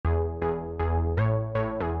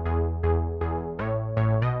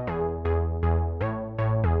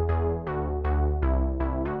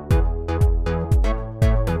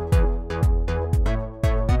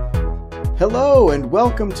Hello and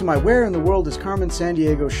welcome to my Where in the World is Carmen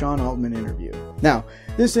Sandiego Sean Altman interview. Now,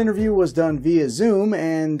 this interview was done via Zoom,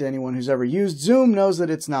 and anyone who's ever used Zoom knows that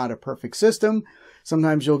it's not a perfect system.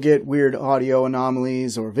 Sometimes you'll get weird audio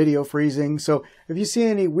anomalies or video freezing, so if you see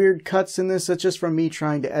any weird cuts in this, that's just from me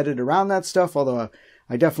trying to edit around that stuff, although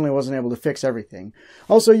I definitely wasn't able to fix everything.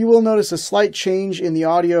 Also, you will notice a slight change in the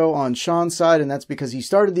audio on Sean's side, and that's because he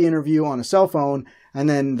started the interview on a cell phone, and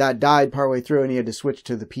then that died partway through and he had to switch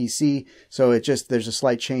to the PC. So there's a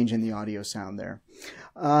slight change in the audio sound there.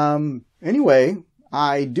 Anyway,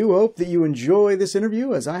 I do hope that you enjoy this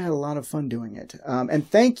interview, as I had a lot of fun doing it. And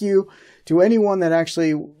thank you to anyone that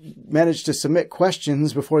actually managed to submit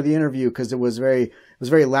questions before the interview, because it was a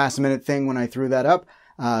very last minute thing when I threw that up.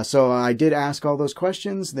 So I did ask all those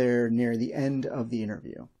questions there near the end of the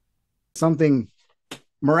interview. Something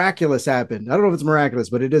miraculous happened. I don't know if it's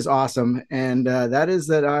miraculous, but it is awesome. And that is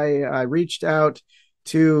that I reached out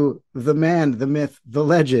to the man, the myth, the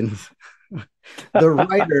legend, the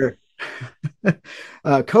writer,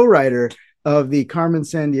 co-writer of the Carmen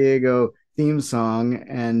Sandiego theme song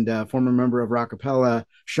and former member of Rockapella,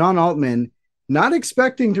 Sean Altman, not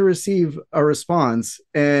expecting to receive a response.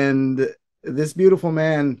 And this beautiful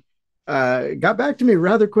man got back to me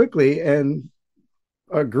rather quickly and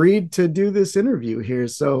agreed to do this interview here.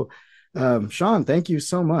 So, Sean, thank you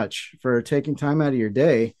so much for taking time out of your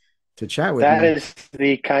day to chat with me.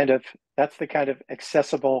 That's the kind of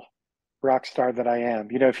accessible rock star that I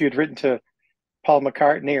am. You know, if you'd written to Paul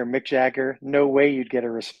McCartney or Mick Jagger, no way you'd get a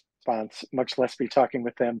response, much less be talking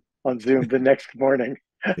with them on Zoom the next morning.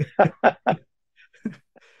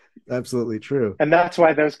 Absolutely true. And that's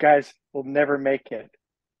why those guys will never make it.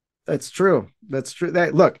 That's true. That's true.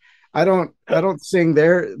 Look, I don't sing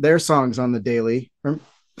their songs on the daily.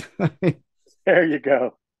 There you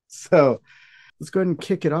go. So let's go ahead and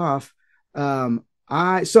kick it off. I'm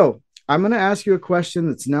going to ask you a question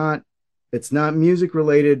it's not music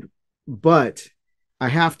related, but I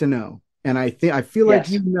have to know. And I feel like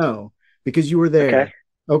you know because you were there.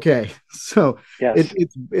 Okay. So yes.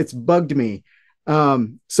 It's bugged me.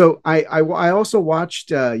 So I also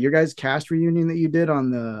watched your guys' cast reunion that you did on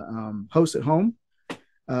the Host at Home.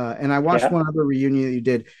 And I watched one other reunion that you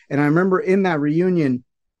did. And I remember in that reunion,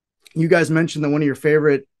 you guys mentioned that one of your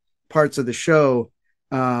favorite parts of the show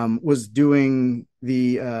was doing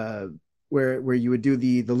the where you would do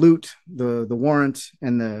the loot, the warrant,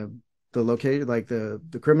 and the located, like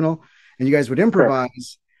the criminal, and you guys would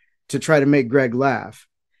improvise to try to make Greg laugh.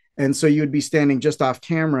 And so you would be standing just off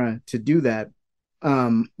camera to do that.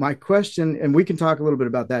 My question, and we can talk a little bit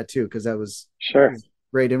about that too, because that was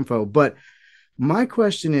great info. But my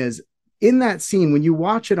question is, in that scene, when you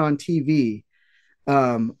watch it on TV,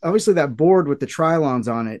 obviously that board with the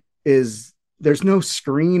Trilons on it there's no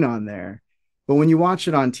screen on there. But when you watch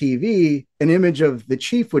it on TV, an image of the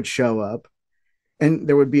chief would show up and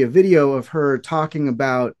there would be a video of her talking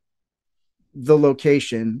about the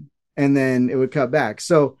location, and then it would cut back.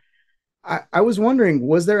 So I was wondering,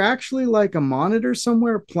 was there actually like a monitor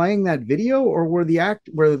somewhere playing that video, or were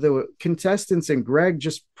the contestants and Greg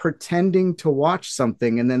just pretending to watch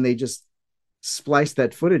something and then they just spliced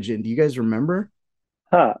that footage in? Do you guys remember?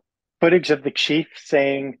 Footage of the chief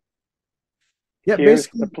saying,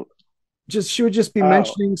 basically she would just be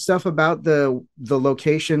mentioning stuff about the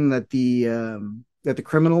location that the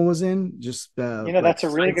criminal was in. Just that's a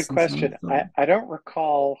really good question. I don't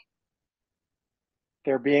recall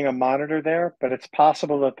there being a monitor there, but it's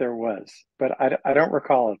possible that there was, but I don't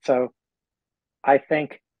recall it. So I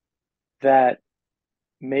think that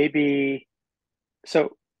maybe,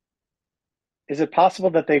 so is it possible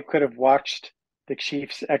that they could have watched the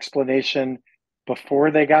chief's explanation before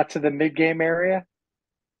they got to the mid-game area?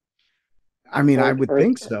 I mean, I would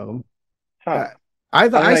think so.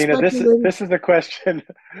 This is the question.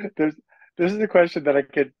 This is the question that I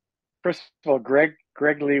could, first of all, Greg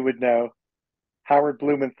Lee would know. Howard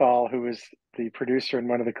Blumenthal, who was the producer and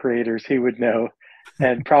one of the creators, he would know,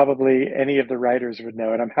 and probably any of the writers would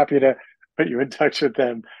know. And I'm happy to put you in touch with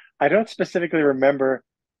them. I don't specifically remember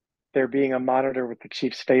there being a monitor with the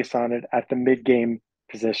chief's face on it at the mid-game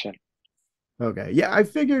position. Okay. Yeah, I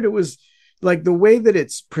figured it was like the way that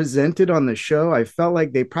it's presented on the show. I felt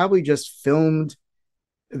like they probably just filmed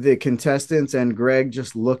the contestants and Greg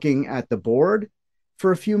just looking at the board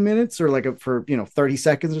for a few minutes, or for 30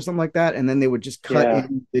 seconds or something like that, and then they would just cut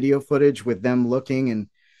in video footage with them looking and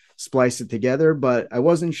splice it together. But I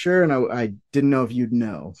wasn't sure, and I didn't know if you'd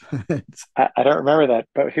know. I don't remember that,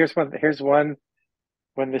 but here's one.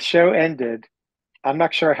 When the show ended, I'm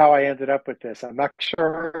not sure how I ended up with this. I'm not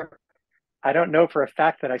sure. I don't know for a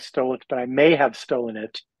fact that I stole it, but I may have stolen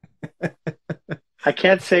it. I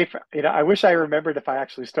can't say, I wish I remembered if I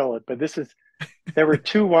actually stole it, but there were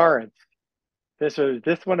two warrants. This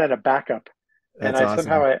one and a backup. And That's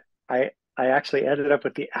awesome. I actually ended up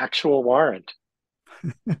with the actual warrant,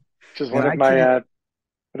 which is And I can't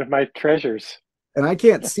one of my treasures. and I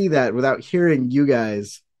can't see that without hearing you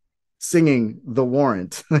guys singing The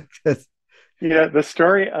Warrant. The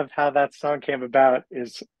story of how that song came about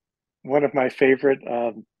is one of my favorite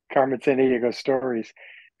Carmen Sandiego stories.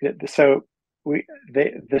 So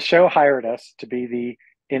the show hired us to be the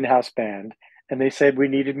in-house band, and they said we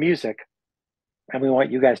needed music, and we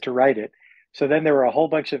want you guys to write it. So then there were a whole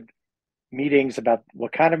bunch of meetings about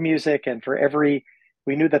what kind of music, and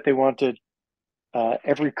we knew that they wanted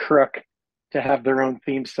every crook to have their own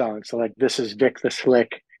theme song. So like, this is Vic the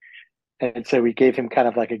Slick, and so we gave him kind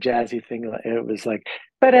of like a jazzy thing. It was like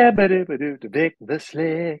Vic the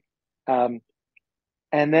Slick. And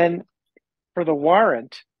then for the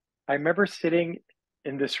warrant, I remember sitting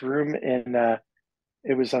in this room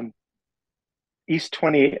it was on West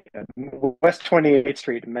 28th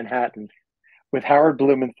Street in Manhattan with Howard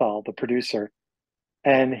Blumenthal, the producer,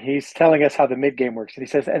 and he's telling us how the mid game works. And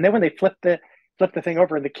he says, and then when they flip the thing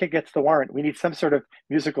over and the kid gets the warrant, we need some sort of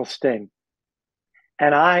musical sting.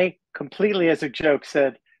 And I completely as a joke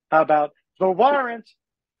said, how about the warrant?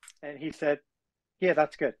 And he said, yeah,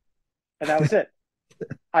 that's good. And that was it.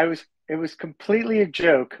 It was completely a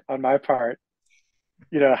joke on my part.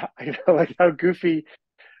 Like how goofy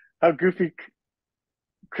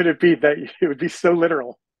could it be that it would be so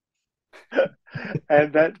literal? But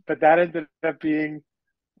that ended up being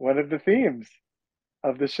one of the themes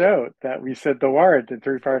of the show, that we said the warrant in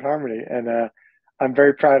three-part harmony. And I'm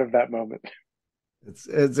very proud of that moment.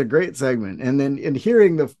 It's a great segment. And then in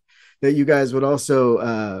hearing that you guys would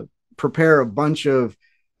also prepare a bunch of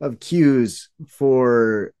cues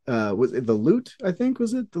for was it the lute? I think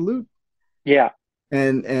was it the lute? Yeah.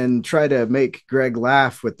 And try to make Greg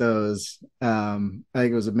laugh with those. I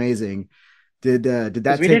think it was amazing. Did Because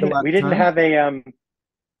that take a lot of time?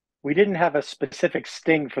 we didn't have a specific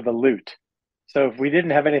sting for the lute. So if we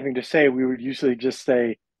didn't have anything to say, we would usually just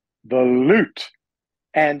say the lute.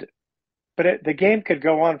 And the game could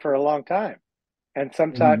go on for a long time. And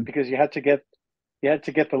sometimes because you had to get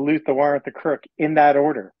the lute, the warrant, the crook in that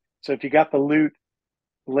order. So if you got the lute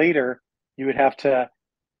later, you would have to,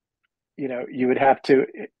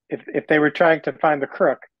 if they were trying to find the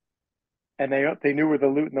crook and they knew where the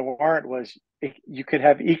lute and the warrant was, you could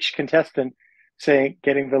have each contestant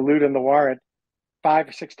getting the lute and the warrant 5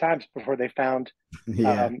 or 6 times before they found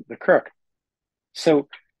Yeah. the crook. So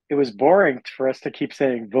it was boring for us to keep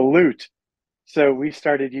saying the lute. So we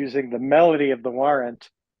started using the melody of the warrant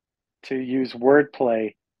to use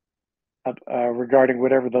wordplay regarding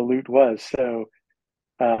whatever the lute was. So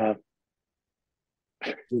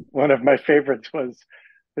one of my favorites was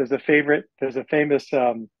there's a famous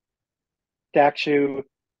statue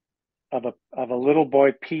of a little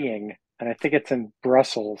boy peeing, and I think it's in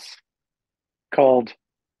Brussels, called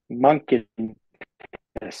Monken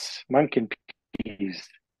Peas.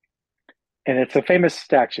 And it's a famous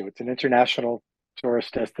statue. It's an international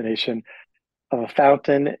tourist destination of a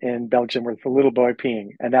fountain in Belgium with a little boy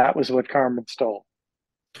peeing. And that was what Carmen stole.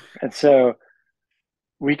 And so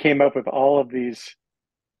we came up with all of these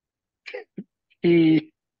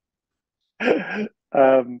pee,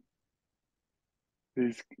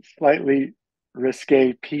 these slightly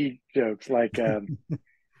risque pee jokes, like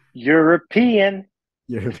European,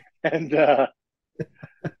 Yeah. and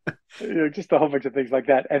just a whole bunch of things like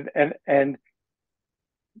that. And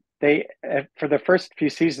they for the first few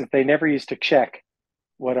seasons they never used to check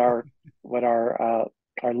what our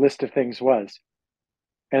list of things was.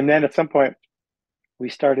 And then at some point we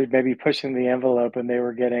started maybe pushing the envelope, and they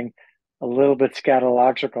were getting a little bit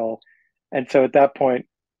scatological. And so at that point,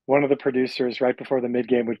 one of the producers right before the mid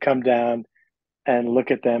game would come down and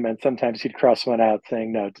look at them, and sometimes he'd cross one out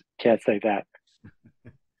saying, no, can't say that.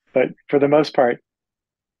 But for the most part,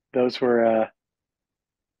 those were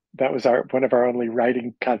that was one of our only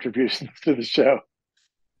writing contributions to the show.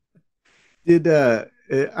 Did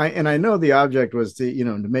I know the object was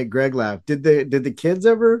to make Greg laugh. Did the kids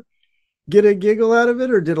ever get a giggle out of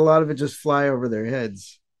it, or did a lot of it just fly over their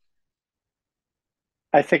heads?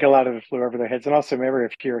 I think a lot of it flew over their heads. And also remember,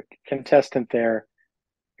 if you're a contestant there,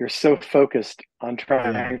 you're so focused on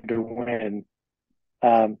trying to win.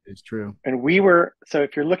 It's true. And so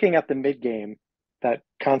if you're looking at the mid game, that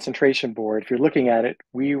concentration board, if you're looking at it,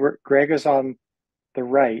 Greg is on the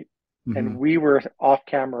right, and we were off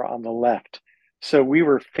camera on the left. So we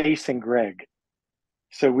were facing Greg.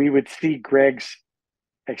 So we would see Greg's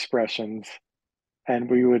expressions, and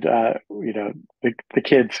we would, the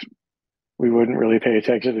kids we wouldn't really pay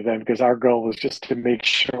attention to them because our goal was just to make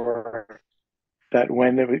sure that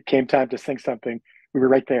when it came time to sing something, we were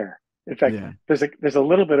right there. In fact, Yeah. there's a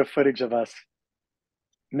little bit of footage of us,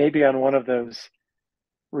 maybe on one of those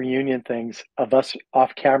reunion things, of us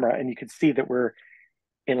off camera, and you can see that we're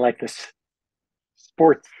in like this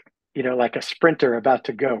sports, like a sprinter about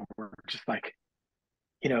to go. We're just like,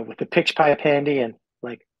 with the pitch pipe handy and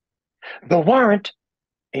like the warrant,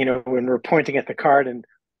 when we're pointing at the card and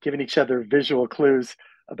giving each other visual clues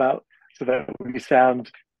about so that we sound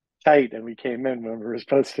tight and we came in when we were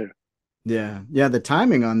supposed to. Yeah. Yeah. The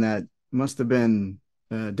timing on that must have been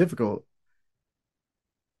difficult.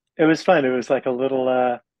 It was fun. It was like a little,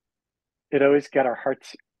 it always got our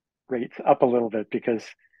hearts rates up a little bit because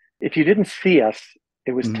if you didn't see us,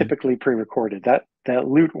 it was Mhm. typically pre-recorded. That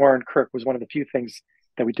Lute Warren Kirk was one of the few things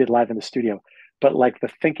that we did live in the studio. But like the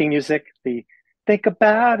thinking music, the think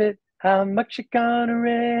about it, how much you gonna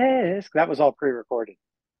risk, that was all pre-recorded.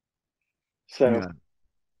 So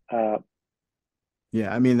Yeah. uh,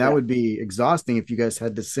 Yeah. I mean, that yeah. would be exhausting if you guys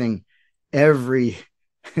had to sing every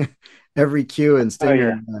every cue and Oh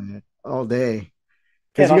yeah. stinger all day. Yeah,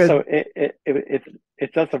 Because and you guys, also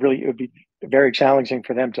it does really, it would be very challenging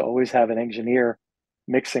for them to always have an engineer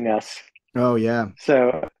mixing us. oh yeah.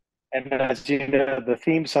 So, and as you know, the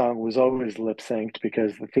theme song was always lip synced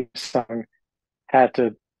because the theme song had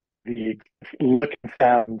to be look and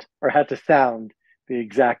sound, or had to sound the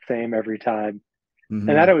exact same every time. And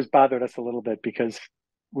that Hmm. always bothered us a little bit because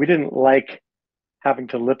we didn't like having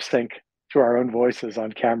to lip sync to our own voices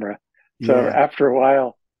on camera. So Yeah. after a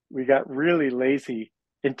while, we got really lazy,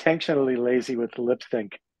 intentionally lazy with the lip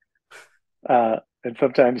sync. And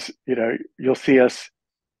sometimes, you'll see us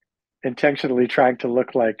intentionally trying to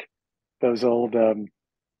look like those old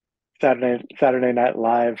Saturday Night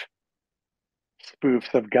Live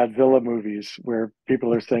spoofs of Godzilla movies where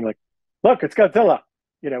people are saying like, "Look, it's Godzilla,"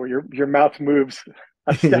 where your mouth moves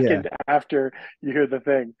a Yeah. second after you hear the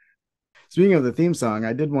thing. Speaking of the theme song,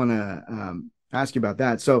 I did want to ask you about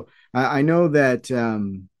that. So I know that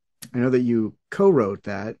you co-wrote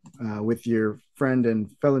that with your friend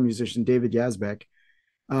and fellow musician David Yazbek.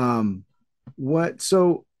 Um, what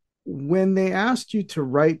so when they asked you to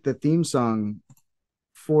write the theme song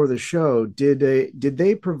for the show, did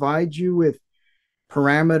they provide you with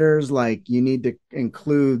parameters like you need to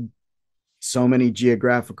include so many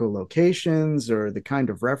geographical locations or the kind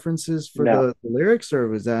of references for No, the lyrics, or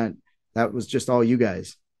was that was just all you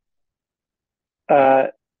guys? uh,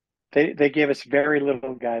 they gave us very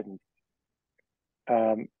little guidance,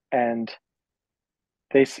 and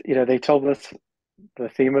they told us the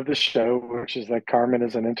theme of the show, which is that Carmen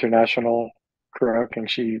is an international crook and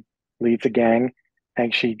she leads a gang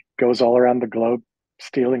and she goes all around the globe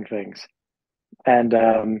stealing things. And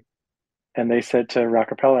and they said to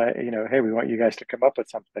Rockapella, hey, we want you guys to come up with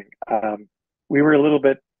something. We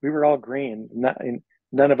were all green.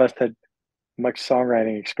 None of us had much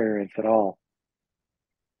songwriting experience at all.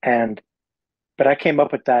 And but I came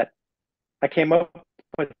up with that. I came up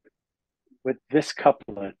with this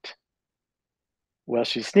couplet. Well,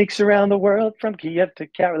 she sneaks around the world from Kiev to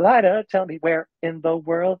Carolina. Tell me where in the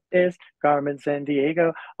world is Carmen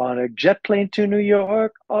Sandiego? On a jet plane to New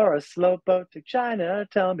York or a slow boat to China?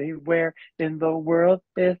 Tell me where in the world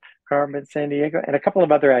is Carmen Sandiego? And a couple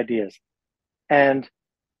of other ideas. And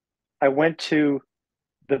I went to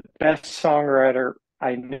the best songwriter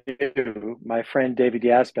I knew, my friend David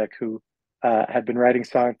Yazbek, who had been writing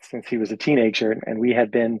songs since he was a teenager, and we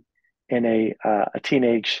had been in a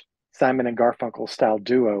teenage Simon and Garfunkel style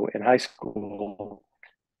duo in high school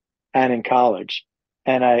and in college.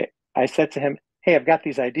 And I said to him, "Hey, I've got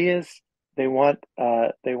these ideas. They want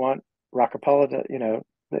Rockapella to,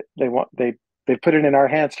 they put it in our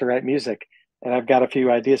hands to write music, and I've got a few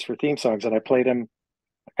ideas for theme songs." And I played him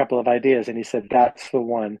a couple of ideas, and he said, "That's the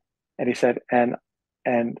one." And he said, "And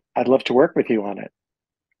I'd love to work with you on it."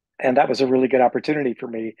 And that was a really good opportunity for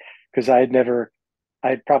me because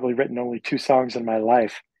I'd probably written only two songs in my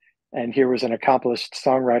life, and here was an accomplished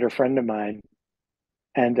songwriter friend of mine.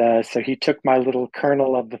 And so he took my little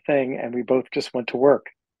kernel of the thing, and we both just went to work.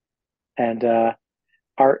 And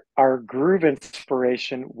our groove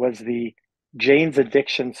inspiration was the Jane's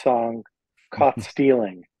Addiction song "Caught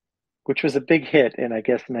Stealing," which was a big hit in, I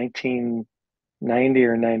guess, 1990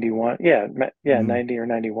 or 91. Yeah, Mhm. 90 or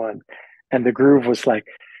 91. And the groove was like,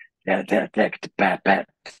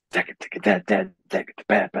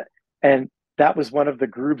 and that was one of the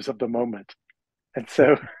grooves of the moment. And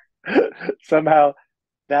so somehow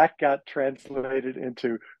that got translated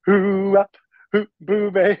into "hoo up, hoo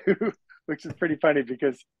boo bay hoo," which is pretty funny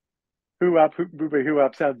because "hoo up, hoo boo bay hoo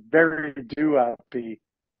up" sounds very doo uppy,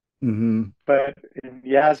 Mm-hmm. But in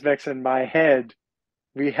Yazbek's and my head,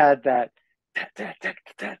 we had that,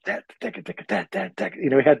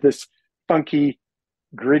 we had this funky,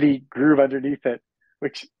 gritty groove underneath it,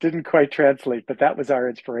 which didn't quite translate, but that was our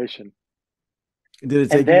inspiration. Did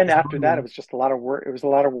it And take you then guys after that, it long? was just a lot of word. It was a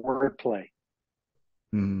lot of wordplay.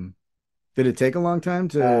 Mm-hmm. Did it take a long time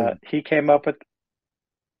to? He came up with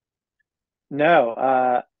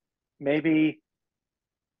no, maybe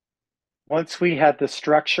once we had the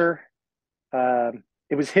structure.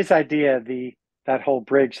 It was his idea. That whole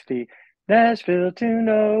bridge, the Nashville to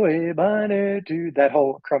Noe, Bonner to that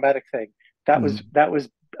whole chromatic thing. Mhm. That was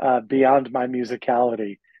beyond my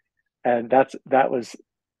musicality, and that was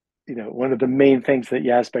one of the main things that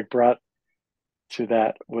Yazbek brought to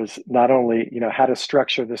that was not only how to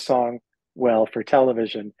structure the song well for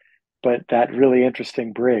television, but that really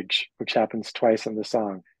interesting bridge, which happens twice in the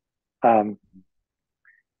song. Um,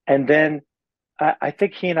 and then I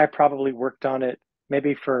think he and I probably worked on it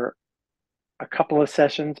maybe for a couple of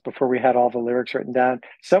sessions before we had all the lyrics written down.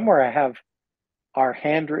 Somewhere I have our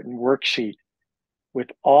handwritten worksheet with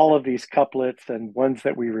all of these couplets and ones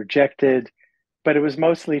that we rejected, but it was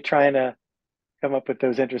mostly trying to come up with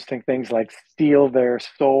those interesting things like steal their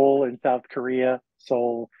soul in South Korea,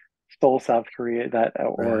 soul South Korea, that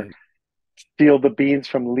or Right. steal the beans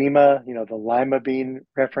from Lima, the lima bean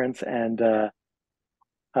reference, and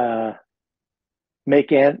uh,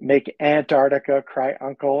 make Antarctica cry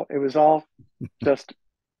uncle. It was all just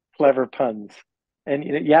clever puns. And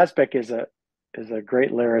Yazbek is a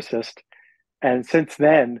great lyricist. And since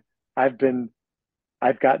then, I've been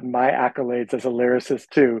I've gotten my accolades as a lyricist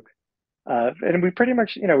too. And we pretty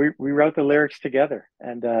much, we wrote the lyrics together.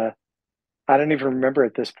 And I don't even remember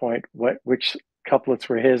at this point which couplets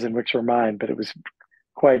were his and which were mine, but it was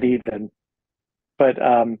quite even. But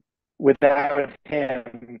without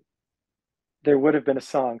him, there would have been a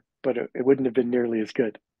song, but it wouldn't have been nearly as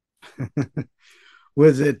good.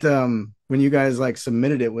 Was it when you guys like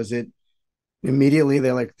submitted it, was it immediately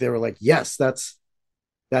they were like, yes, that's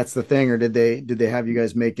the thing, or did they have you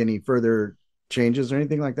guys make any further changes or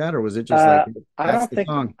anything like that, or was it just like Uh, I that's don't the think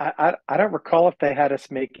song? I don't recall if they had us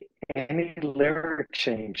make any lyric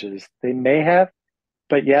changes. They may have,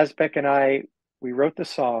 but Yazbek and we wrote the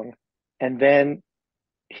song, and then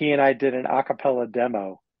he and I did an a cappella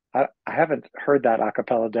demo. I haven't heard that a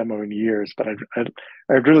cappella demo in years, but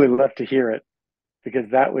I'd really love to hear it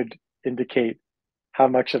because that would indicate how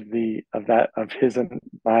much of his and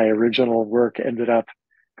my original work ended up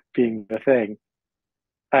being the thing.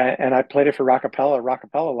 And I played it for Rockapella.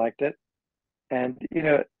 Rockapella liked it, and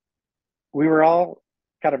we were all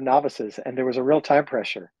kind of novices, and there was a real time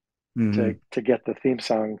pressure Mm-hmm. to get the theme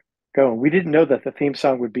song going. We didn't know that the theme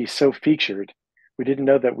song would be so featured. We didn't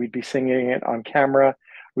know that we'd be singing it on camera.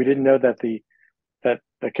 We didn't know that the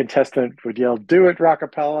contestant would yell, "Do it,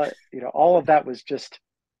 Rockapella!" All of that was just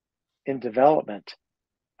in development.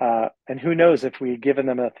 And who knows if we had given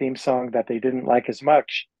them a theme song that they didn't like as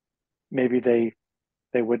much, maybe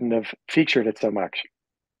they wouldn't have featured it so much.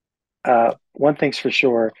 One thing's for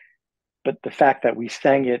sure, but the fact that we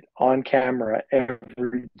sang it on camera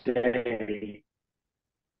every day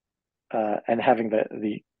and having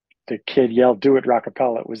the kid yell "Do it,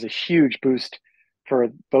 Rockapella" was a huge boost for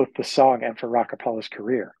both the song and for Rockapella's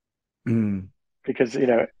career. Mm-hmm. Because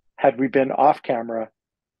had we been off camera,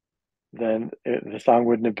 then the song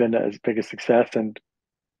wouldn't have been as big a success. And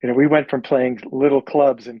we went from playing little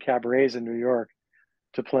clubs and cabarets in New York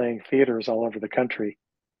to playing theaters all over the country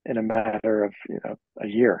in a matter of a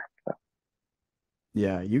year. So,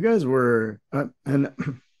 Yeah, you guys were, and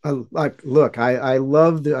like, look, I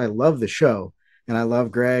love the show, and I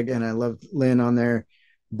love Greg, and I love Lynn on there,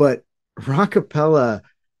 but Rockapella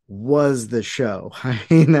was the show. I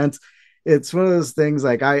mean, it's one of those things.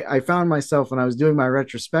 Like I found myself when I was doing my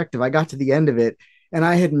retrospective, I got to the end of it, and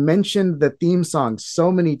I had mentioned the theme song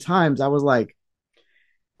so many times. I was like,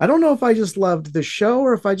 I don't know if I just loved the show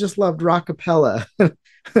or if I just loved Rockapella.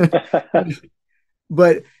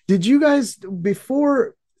 But did you guys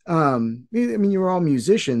before I mean you were all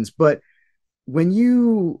musicians, but when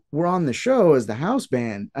you were on the show as the house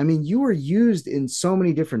band, I mean you were used in so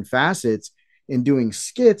many different facets in doing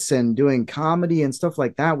skits and doing comedy and stuff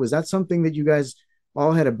like that. Was that something that you guys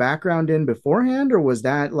all had a background in beforehand, or was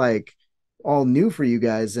that like all new for you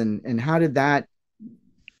guys, and how did that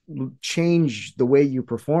change the way you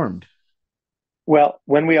performed? well,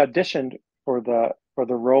 when we auditioned for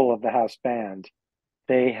the role of the house band,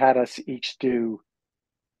 they had us each do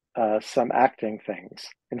some acting things.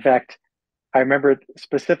 In fact, I remember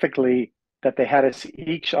specifically that they had us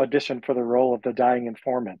each audition for the role of the dying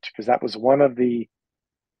informant because that was one of the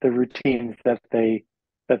routines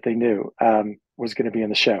that they knew was going to be in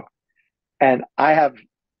the show. And I have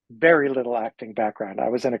very little acting background. I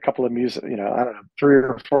was in a couple of music, I don't know, 3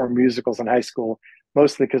 or 4 musicals in high school,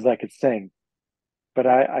 mostly because I could sing. But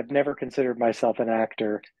I've never considered myself an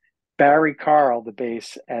actor. Barry Carl, the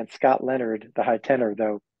bass, and Scott Leonard, the high tenor,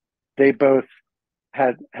 though, they both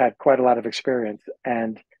had quite a lot of experience.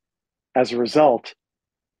 And as a result,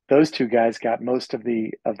 those 2 guys got most of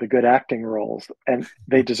the good acting roles, and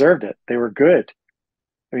they deserved it. They were good.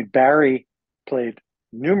 I mean, Barry played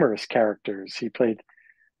numerous characters. He played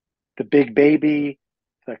the Big Baby,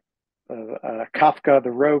 the Kafka,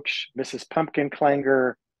 the Roach, Mrs. Pumpkin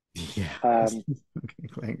Clanger. Yeah,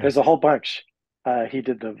 there's a whole bunch. He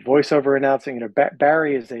did the voiceover announcing.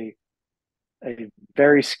 Barry is a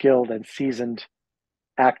very skilled and seasoned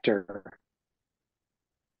actor,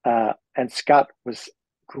 and Scott was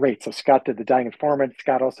great. So Scott did the Dying Informant.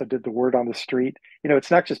 Scott also did the Word on the Street.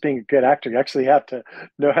 It's not just being a good actor; you actually have to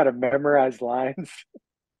know how to memorize lines.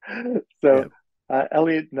 So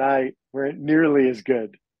Elliot and I weren't nearly as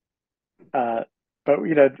good. But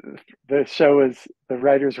the show is, the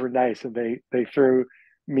writers were nice, and they threw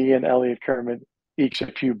me and Elliot Kerman each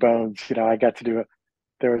a few bones. I got to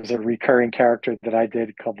there was a recurring character that I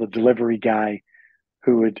did called the delivery guy,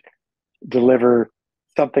 who would deliver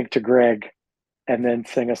something to Greg and then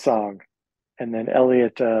sing a song. And then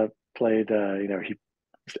Elliot played, he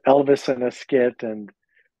was Elvis in a skit, and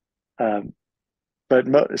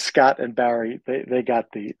but Scott and Barry, they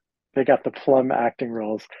got the plum acting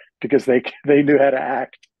roles because they knew how to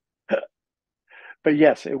act. But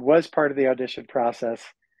yes, it was part of the audition process,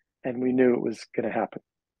 and we knew it was going to happen.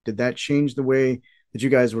 Did that change the way that you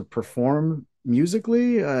guys would perform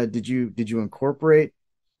musically? Did you incorporate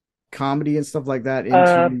comedy and stuff like that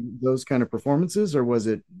into those kind of performances, or was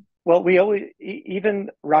it? Well, we always,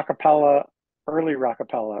 even Rockapella, early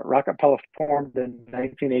Rockapella formed in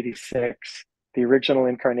 1986. The original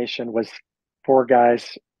incarnation was 4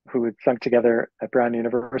 guys who had sung together at Brown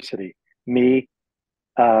University. Me,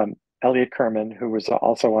 Elliot Kerman, who was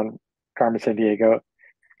also on Carmen Sandiego,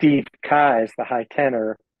 Steve Keyes, the high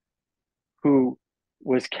tenor, who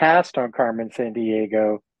was cast on Carmen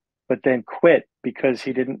Sandiego, but then quit because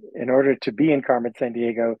he didn't, in order to be in Carmen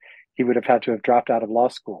Sandiego, he would have had to have dropped out of law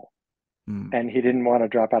school. And he didn't want to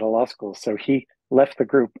drop out of law school. So he left the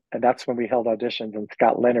group, and that's when we held auditions, and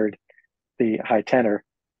Scott Leonard, the high tenor,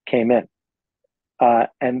 came in.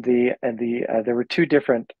 And there were 2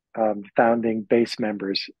 different founding bass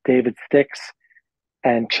members, David Stix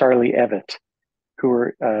and Charlie Evett, who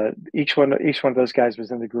were each one of those guys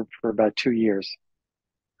was in the group for about 2 years.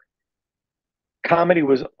 Comedy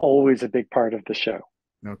was always a big part of the show.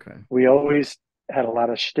 Okay. We always had a lot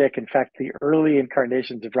of shtick. In fact, the early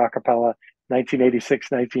incarnations of Rockapella,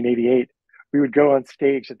 1986, 1988, we would go on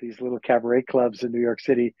stage at these little cabaret clubs in New York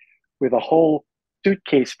City with a whole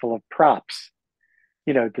suitcase full of props,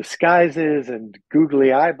 disguises and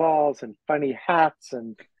googly eyeballs and funny hats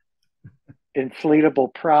and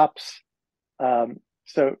inflatable props.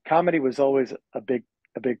 So comedy was always a big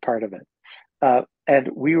part of it. And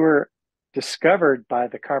we were discovered by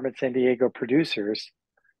the Carmen Sandiego producers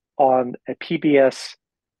on a PBS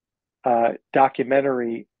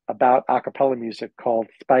documentary about a cappella music called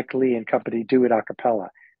Spike Lee and Company Do It A Cappella.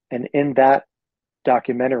 And in that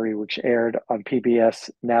documentary, which aired on PBS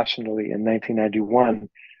nationally in 1991,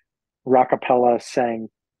 Rockapella sang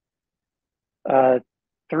 3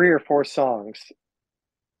 or 4 songs,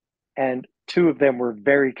 and 2 of them were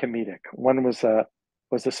very comedic. One was a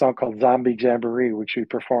song called Zombie Jamboree, which we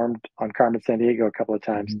performed on Carmen Sandiego a couple of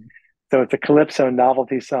times. Mm-hmm. So it's a calypso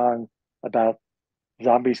novelty song about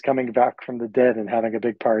zombies coming back from the dead and having a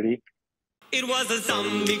big party. It was a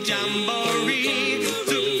zombie jamboree,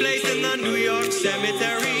 took place in the New York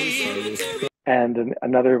cemetery. And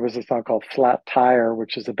another was a song called Flat Tire,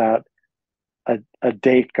 which is about a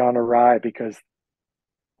date gone awry because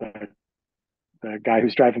the guy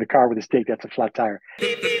who's driving the car with his date gets a flat tire.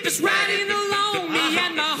 Just riding along me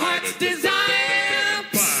and my heart's desire.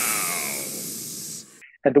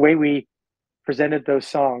 And the way we presented those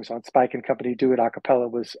songs on Spike and Company Do It A Cappella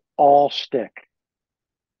was all shtick.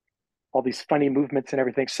 All these funny movements and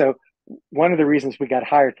everything. So one of the reasons we got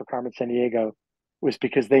hired for Carmen Sandiego was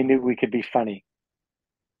because they knew we could be funny.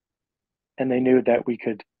 And they knew that we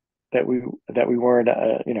weren't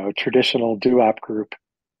a traditional doo-wop group,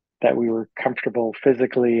 that we were comfortable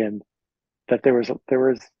physically, and that there was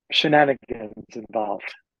shenanigans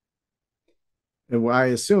involved. And I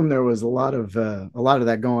assume there was a lot of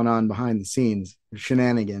that going on behind the scenes,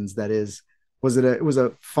 shenanigans. That is, it was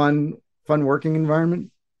a fun working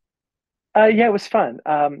environment? Yeah, it was fun.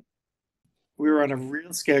 We were on a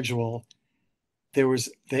real schedule. they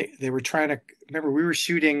were trying to remember we were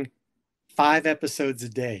shooting 5 episodes a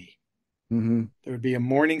day. Mm-hmm. There would be a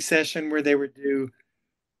morning session where they would do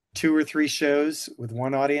 2 or 3 shows with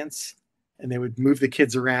one audience, and they would move the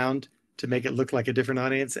kids around to make it look like a different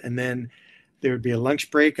audience. And then there would be a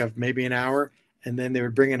lunch break of maybe an hour, and then they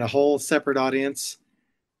would bring in a whole separate audience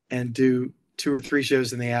and do 2 or 3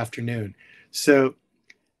 shows in the afternoon. So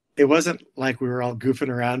it wasn't like we were all goofing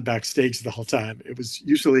around backstage the whole time. It was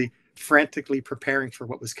usually frantically preparing for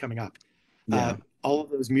what was coming up. Yeah. All of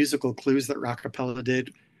those musical clues that Rockapella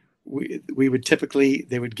did, we would typically,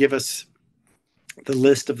 they would give us the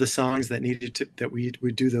list of the songs that we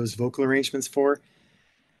would do those vocal arrangements for,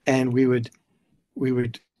 and we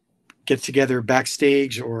would get together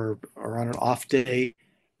backstage or on an off day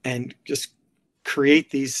and just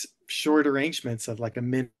create these short arrangements of like a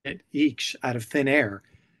minute each out of thin air.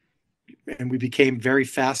 And we became very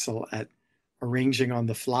facile at arranging on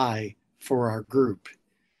the fly for our group,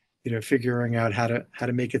 figuring out how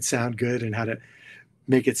to make it sound good and how to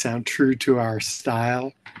make it sound true to our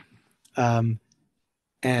style. And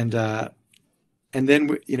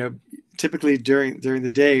then, typically during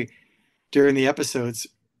the day, during the episodes,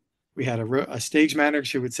 we had a stage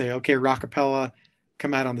manager who would say, okay, Rockapella,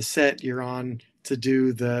 come out on the set. You're on to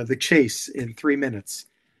do the chase in 3 minutes.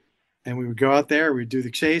 And we would go out there, we'd do the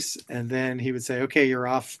chase, and then he would say, okay, you're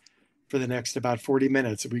off for the next about 40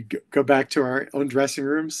 minutes. We'd go back to our own dressing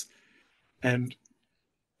rooms, and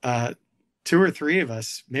 2 or 3 of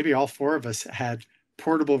us, maybe all 4 of us, had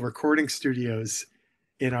portable recording studios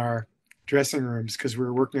in our dressing rooms because we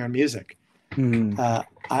were working on music. Mm-hmm.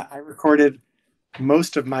 I recorded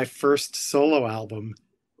most of my first solo album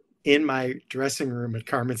in my dressing room at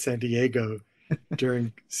Carmen Sandiego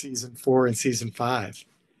during season 4 and season 5.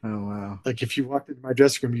 Oh, wow. Like if you walked into my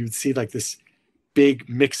dressing room, you would see like this big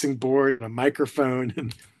mixing board and a microphone,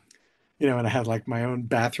 and and I had like my own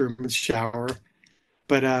bathroom and shower.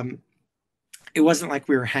 But it wasn't like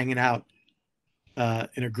we were hanging out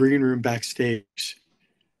in a green room backstage.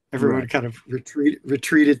 Everyone kind of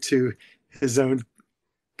retreated to his own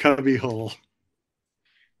cubby hole.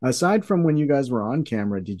 Aside from when you guys were on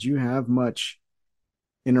camera, did you have much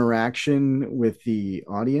interaction with the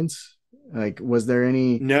audience? Like, was there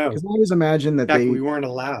any? No. Because I always imagine that we weren't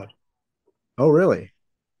allowed. Oh, really?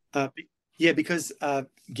 Yeah, because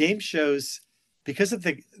game shows, because of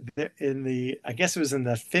I guess it was in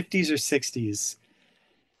the 50s or 60s,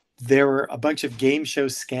 there were a bunch of game show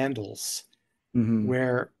scandals mm-hmm.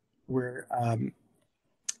 where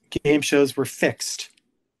game shows were fixed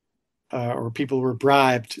or people were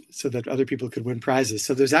bribed so that other people could win prizes.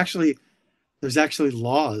 So there's actually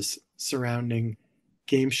laws surrounding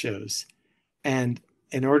game shows, and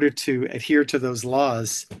in order to adhere to those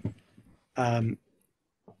laws, one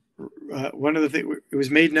of the things, it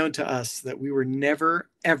was made known to us that we were never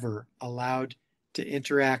ever allowed to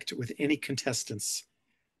interact with any contestants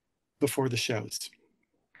before the shows.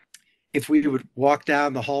 If we would walk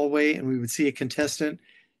down the hallway and we would see a contestant,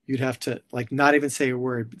 you'd have to like not even say a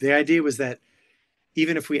word. The idea was that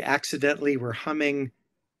even if we accidentally were humming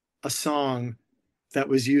a song that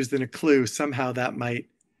was used in a clue, somehow that might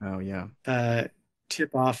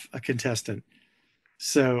tip off a contestant.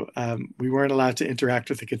 So we weren't allowed to interact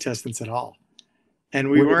with the contestants at all. And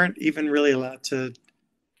we weren't even really allowed to,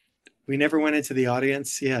 we never went into the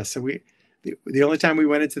audience. Yeah. So the only time we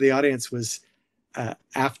went into the audience was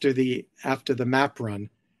after the map run.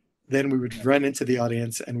 Then we would run into the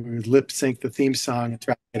audience and we would lip sync the theme song and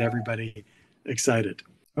try to get everybody excited.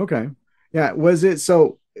 Okay. Yeah. Was it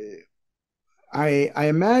so? I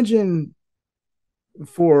imagine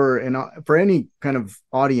for any kind of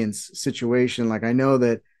audience situation, like I know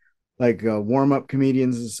that like warm-up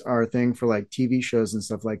comedians are a thing for like TV shows and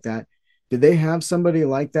stuff like that. Did they have somebody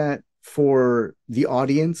like that for the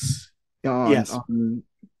audience on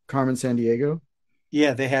Carmen Sandiego?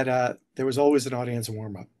 Yeah, they had there was always an audience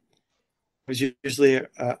warm-up. It was usually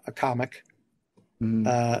a comic.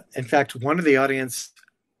 Mm-hmm. In fact, one of the audience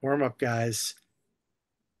warm-up guys,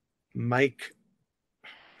 Mike,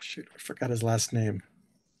 I forgot his last name.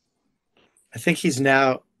 I think he's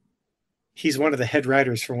one of the head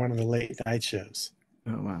writers for one of the late night shows.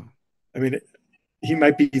 Oh, wow. I mean, he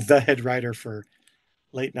might be the head writer for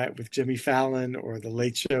Late Night with Jimmy Fallon or The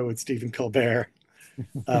Late Show with Stephen Colbert.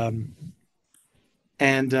 In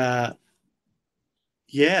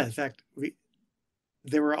fact,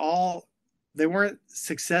 they weren't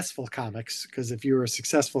successful comics, because if you were a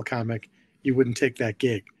successful comic, you wouldn't take that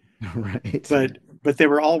gig. Right. But they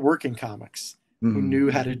were all working comics who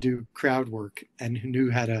knew how to do crowd work and who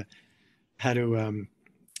knew how to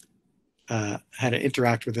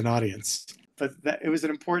interact with an audience. But it was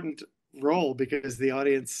an important role because the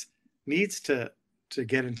audience needs to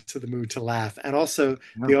get into the mood to laugh, and also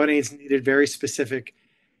the audience needed very specific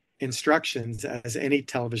instructions, as any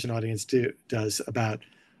television audience does, about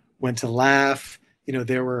when to laugh.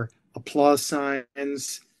 There were applause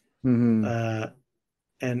signs, and the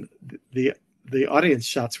audience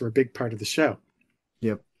shots were a big part of the show.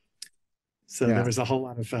 Yep. So there was a whole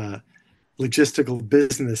lot of logistical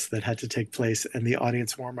business that had to take place, and the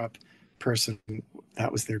audience warm-up person,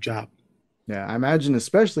 that was their job. Yeah, I imagine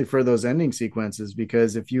especially for those ending sequences,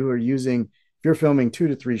 because if you're filming 2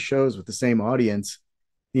 to 3 shows with the same audience,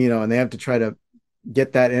 and they have to try to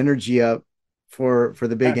get that energy up for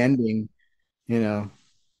the big ending,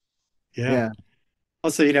 Yeah.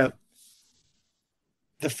 Also,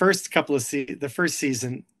 the first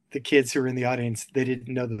season, the kids who were in the audience, they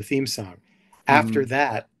didn't know the theme song. After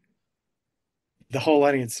that, the whole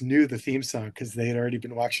audience knew the theme song because they had already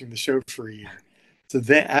been watching the show for a year. So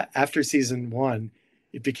then after season 1,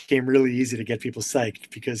 it became really easy to get people psyched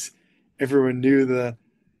because everyone knew the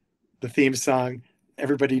theme song.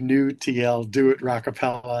 Everybody knew to yell, "Do it,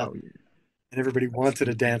 Rockapella," and everybody wanted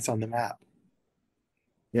to dance on the map.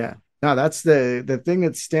 Yeah. No, that's the thing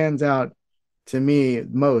that stands out to me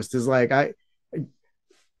most is like I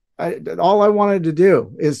all I wanted to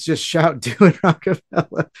do is just shout, "Do it,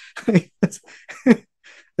 Rockapella."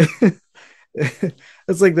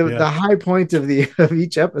 It's like the high point of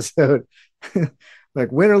each episode.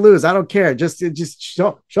 Like, win or lose, I don't care. Just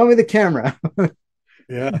show me the camera.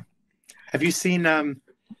 Yeah. Have you seen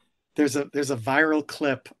there's a viral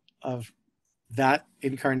clip of that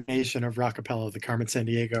incarnation of Rockapella, the Carmen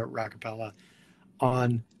Sandiego Rockapella,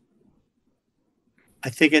 on, I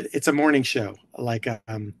think it's a morning show, like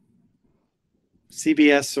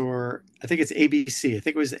CBS, or I think it's ABC. I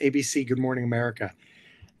think it was ABC Good Morning America.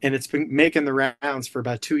 And it's been making the rounds for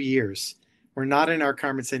about 2 years. We're not in our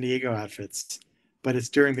Carmen Sandiego outfits, but it's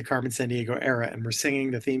during the Carmen Sandiego era, and we're singing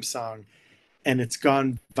the theme song, and it's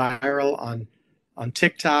gone viral on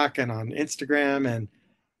TikTok and on Instagram. And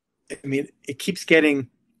I mean, it keeps getting,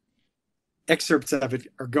 excerpts of it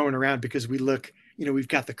are going around because we look, we've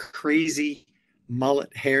got the crazy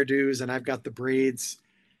mullet hairdos and I've got the braids,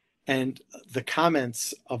 and the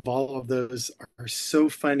comments of all of those are so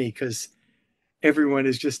funny because everyone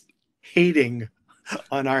is just hating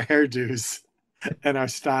on our hairdos and our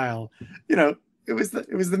style. It was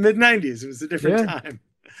the mid 90s. It was a different time.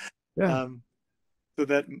 Yeah. So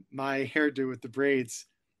that my hairdo with the braids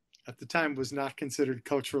at the time was not considered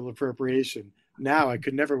cultural appropriation. Now I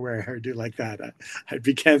could never wear a hairdo like that. I'd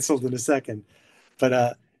be canceled in a second.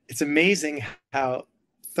 But it's amazing how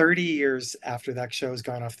 30 years after that show has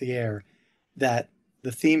gone off the air, that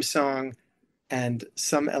the theme song and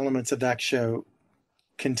some elements of that show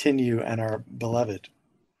continue and are beloved.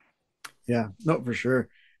 Yeah, no, for sure.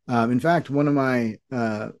 In fact, one of my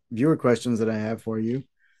viewer questions that I have for you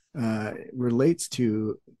relates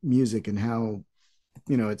to music and how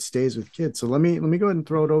it stays with kids. So let me go ahead and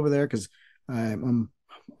throw it over there because I'm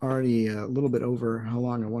already a little bit over how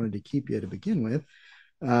long I wanted to keep you to begin with.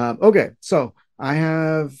 Okay, so I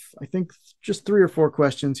have, I think, just 3 or 4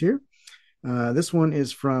 questions here. This one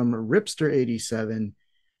is from Ripster87,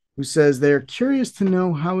 who says they're curious to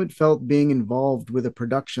know how it felt being involved with a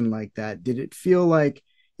production like that. Did it feel like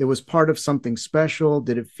it was part of something special?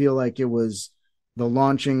 Did it feel like it was the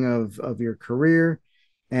launching of your career?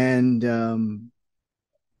 And then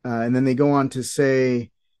they go on to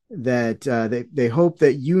say that they hope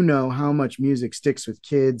that how much music sticks with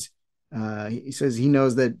kids. He says he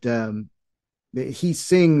knows that he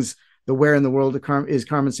sings the "Where in the World is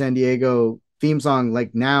Carmen Sandiego" theme song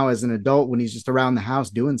like now as an adult when he's just around the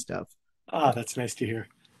house doing stuff. Ah, that's nice to hear.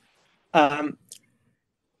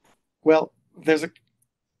 Well, there's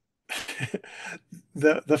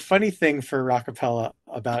the funny thing for Rockapella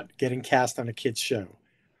about getting cast on a kid's show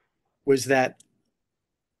was that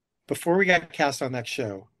before we got cast on that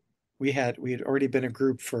show, we had already been a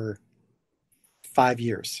group for 5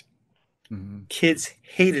 years. Mm-hmm. Kids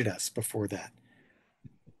hated us before that.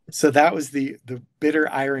 So that was the bitter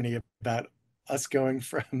irony about us going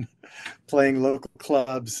from playing local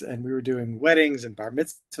clubs, and we were doing weddings and bar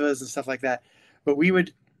mitzvahs and stuff like that. But we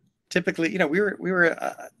would typically, we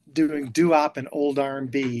were doing doo-wop and old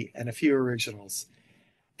R&B and a few originals.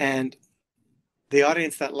 And the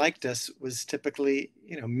audience that liked us was typically,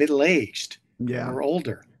 middle-aged or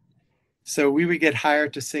older. So we would get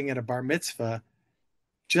hired to sing at a bar mitzvah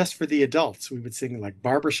just for the adults. We would sing like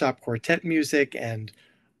barbershop quartet music and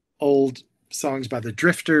old songs by the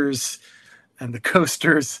Drifters and the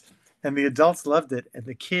Coasters, and the adults loved it. And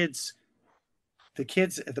the kids at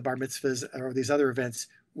the bar mitzvahs or these other events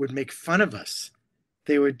would make fun of us.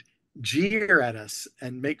 They would jeer at us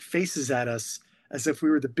and make faces at us as if we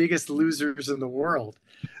were the biggest losers in the world.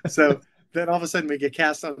 So then all of a sudden we get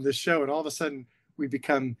cast on this show, and all of a sudden we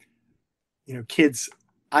become, kids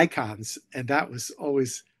icons. And that was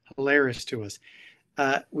always hilarious to us.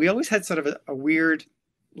 We always had sort of a weird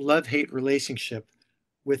love-hate relationship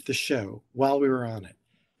with the show while we were on it,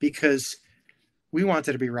 because we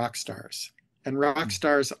wanted to be rock stars, and rock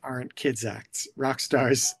stars aren't kids acts. Rock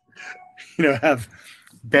stars, have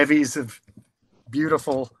bevies of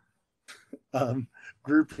beautiful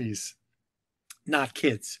groupies, not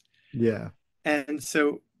kids. Yeah. And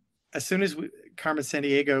so as soon as Carmen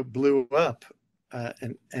Sandiego blew up,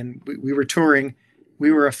 and we were touring,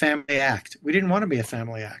 we were a family act. We didn't want to be a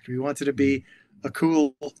family act. We wanted to be a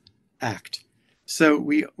cool act. So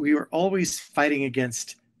we were always fighting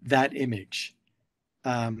against that image.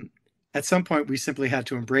 At some point, we simply had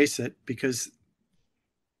to embrace it, because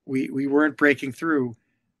we weren't breaking through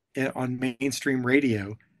on mainstream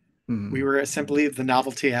radio. Mm-hmm. We were simply the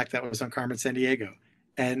novelty act that was on Carmen Sandiego.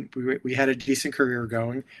 And we had a decent career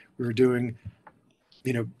going. We were doing,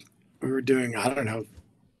 I don't know,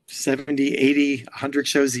 70, 80, 100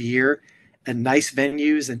 shows a year, and nice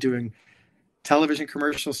venues, and doing television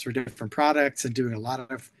commercials for different products, and doing a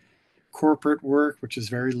lot of corporate work, which is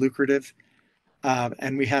very lucrative.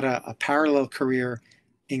 And we had a parallel career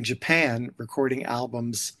in Japan, recording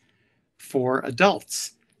albums for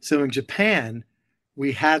adults. So in Japan,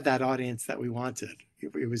 we had that audience that we wanted.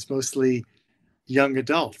 It was mostly young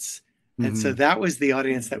adults. Mm-hmm. And so that was the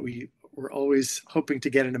audience that we were always hoping to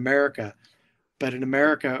get in America. But in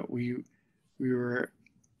America, we were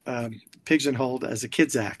pigeonholed as a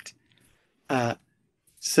kids act.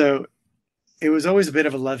 So it was always a bit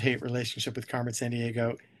of a love-hate relationship with Carmen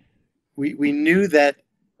Sandiego. We knew that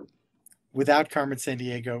without Carmen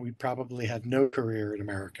Sandiego, we'd probably have no career in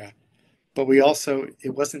America. But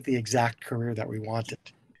it wasn't the exact career that we wanted.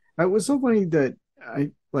 It was so funny that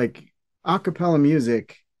I like a cappella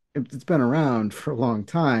music. It's been around for a long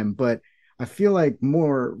time, but I feel like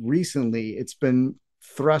more recently it's been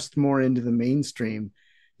thrust more into the mainstream.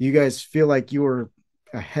 You guys feel like you were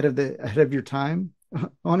ahead of your time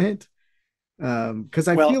on it? Because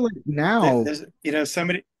I feel like now,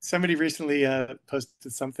 somebody recently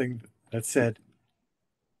posted something that said,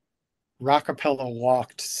 Rockapella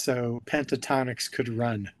walked so pentatonics could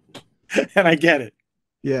run. And I get it.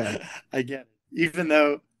 Yeah. I get it. Even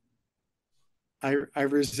though I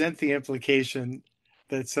resent the implication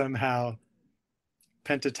that somehow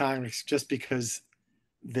pentatonics, just because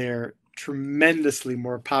they're tremendously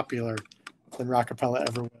more popular than Rockapella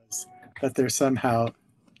ever was, that they're somehow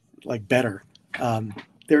like better.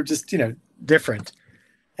 They're just, different.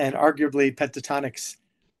 And arguably pentatonics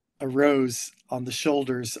arose on the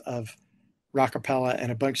shoulders of Rockapella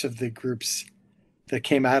and a bunch of the groups that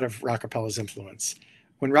came out of Rockapella's influence.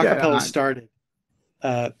 When Rockapella started,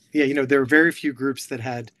 there were very few groups that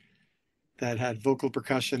had vocal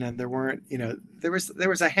percussion, and there weren't, there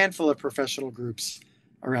was a handful of professional groups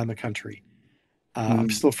around the country. I'm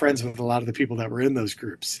still friends with a lot of the people that were in those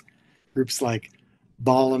groups like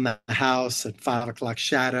Ball in the House and 5 O'Clock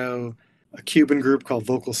Shadow, a Cuban group called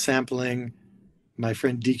Vocal Sampling, my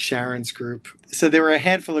friend Deke Sharon's group. So there were a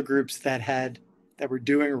handful of groups that were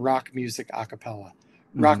doing rock music a cappella.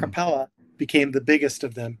 Rockapella became the biggest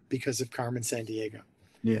of them because of Carmen Sandiego.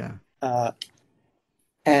 Yeah. I'd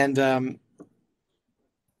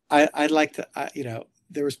like to,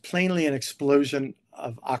 there was plainly an explosion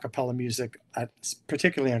of a cappella music,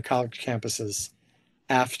 particularly on college campuses,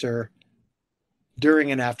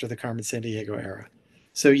 during and after the Carmen Sandiego era.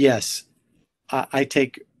 So yes, I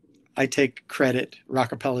take credit.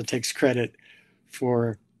 Rockapella takes credit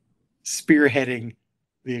for spearheading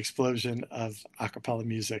the explosion of a cappella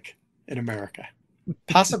music in America,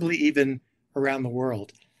 possibly even around the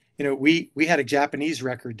world. We had a Japanese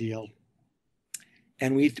record deal,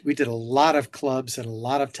 and we did a lot of clubs and a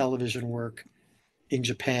lot of television work in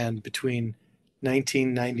Japan between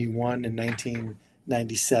 1991 and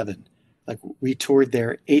 1997. Like, we toured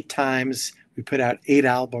there 8 times. We put out 8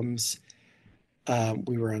 albums.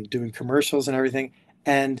 We were doing commercials and everything.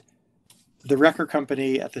 And the record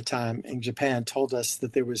company at the time in Japan told us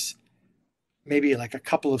that there was maybe like a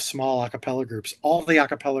couple of small a cappella groups. All the a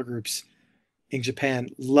cappella groups in Japan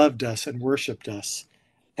loved us and worshiped us.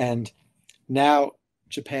 And now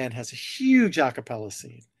Japan has a huge a cappella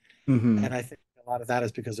scene. Mm-hmm. And I think a lot of that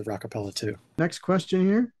is because of Rockapella too. Next question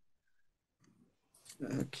here.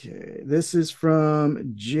 Okay, this is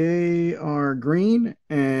from J.R. Green,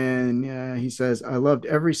 and he says, I loved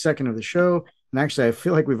every second of the show. And actually, I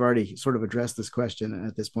feel like we've already sort of addressed this question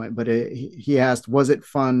at this point, but he asked, was it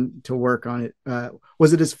fun to work on it?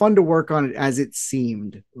 Was it as fun to work on it as it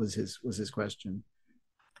seemed, was his question.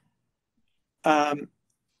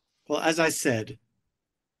 Well, as I said,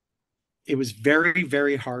 it was very,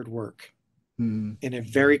 very hard work in a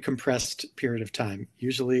very compressed period of time,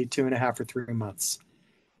 usually 2.5 or 3 months.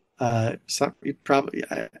 So probably,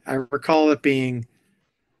 I recall it being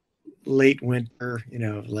late winter,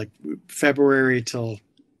 like February till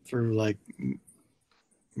through like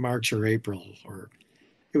March or April, or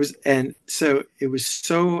it was, and so it was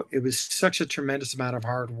such a tremendous amount of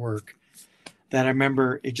hard work that I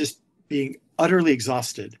remember it just being utterly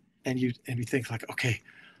exhausted. And you think like, okay,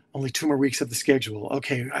 only 2 more weeks of the schedule.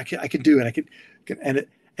 Okay, I can do it. And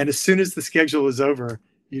as soon as the schedule is over,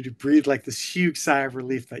 you'd breathe like this huge sigh of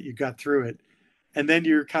relief that you got through it. And then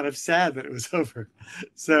you're kind of sad that it was over.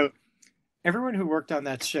 So everyone who worked on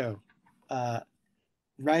that show,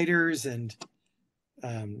 writers and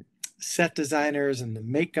set designers and the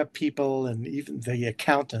makeup people and even the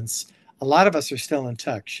accountants, a lot of us are still in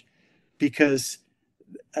touch because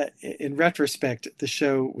in retrospect, the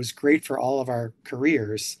show was great for all of our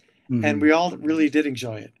careers and we all really did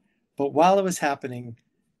enjoy it. But while it was happening,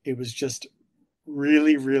 it was just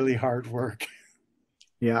really, really hard work.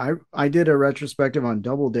 Yeah, I did a retrospective on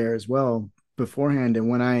Double Dare as well beforehand, and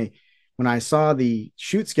when I saw the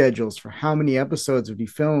shoot schedules for how many episodes would be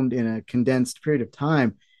filmed in a condensed period of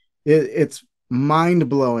time, it's mind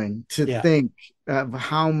blowing to think of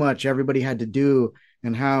how much everybody had to do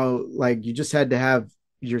and how like you just had to have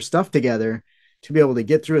your stuff together to be able to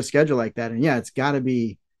get through a schedule like that. And yeah, it's got to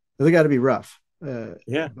be rough. I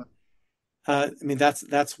mean,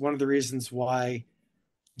 that's one of the reasons why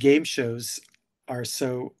game shows are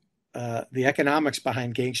so the economics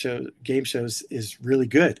behind game shows is really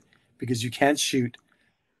good because you can't shoot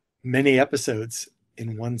many episodes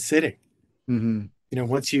in one sitting.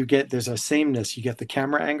 Once you get, there's a sameness, you get the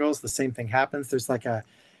camera angles, the same thing happens. There's like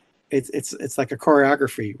it's like a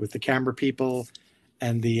choreography with the camera people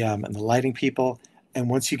and the lighting people. And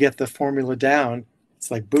once you get the formula down, it's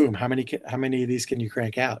like, boom, how many of these can you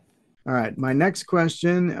crank out? All right. My next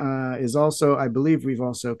question is also, I believe we've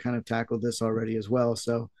also kind of tackled this already as well.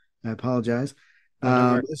 So I apologize.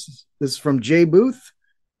 This is from Jay Booth.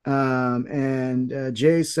 And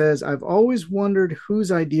Jay says, I've always wondered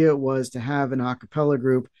whose idea it was to have an a cappella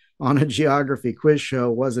group on a geography quiz show.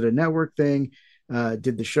 Was it a network thing?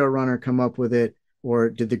 Did the showrunner come up with it?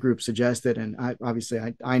 Or did the group suggest it? And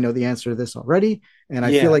I know the answer to this already, and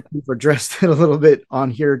I feel like we've addressed it a little bit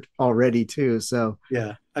on here already too. So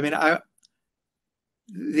yeah, I mean,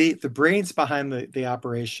 the brains behind the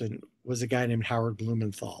operation was a guy named Howard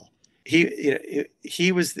Blumenthal.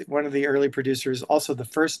 He was one of the early producers, also the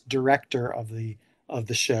first director of the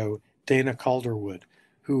show, Dana Calderwood,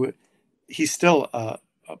 who he's still a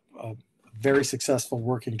very successful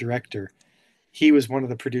working director. He was one of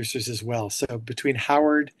the producers as well. So between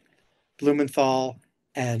Howard Blumenthal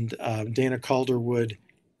and Dana Calderwood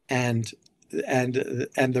and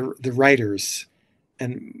the writers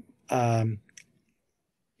and and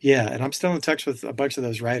I'm still in touch with a bunch of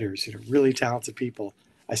those writers, really talented people.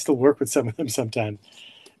 I still work with some of them sometimes.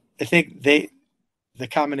 I think the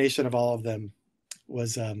combination of all of them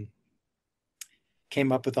was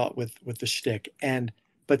came up with the shtick.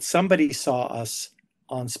 But somebody saw us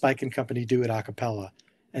on Spike and Company do it a cappella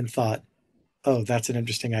and thought, oh, that's an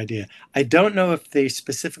interesting idea. I don't know if they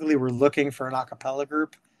specifically were looking for an a cappella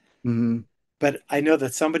group, but I know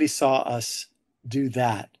that somebody saw us do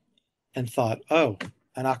that and thought, oh,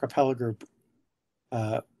 an a cappella group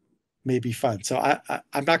may be fun. So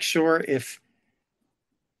I'm not sure if,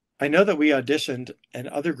 I know that we auditioned and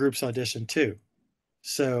other groups auditioned too.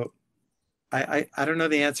 So I don't know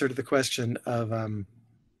the answer to the question of,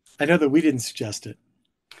 I know that we didn't suggest it.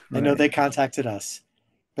 Right. I know they contacted us,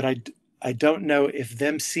 but I don't know if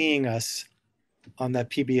them seeing us on that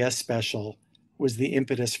PBS special was the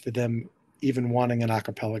impetus for them even wanting an a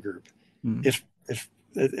cappella group. If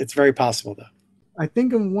it's very possible though. I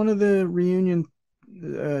think in one of the reunion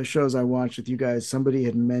shows I watched with you guys, somebody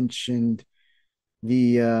had mentioned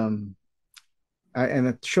and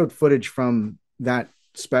it showed footage from that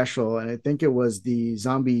special, and I think it was the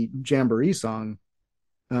Zombie Jamboree song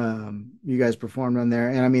you guys performed on there.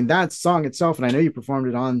 And I mean, that song itself, and I know you performed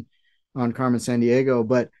it on Carmen Sandiego,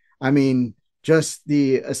 but I mean, just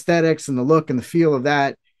the aesthetics and the look and the feel of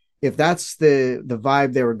that, if that's the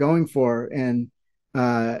vibe they were going for. And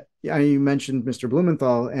you mentioned Mr.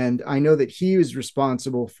 Blumenthal, and I know that he was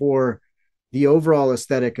responsible for the overall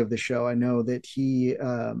aesthetic of the show. I know that he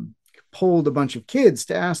polled a bunch of kids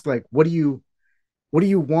to ask, like, what do you what do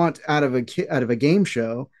you want out of a game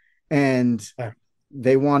show? And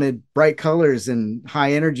they wanted bright colors and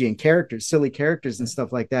high energy and characters, silly characters and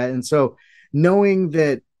stuff like that. And so knowing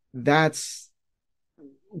that that's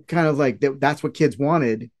kind of like that's what kids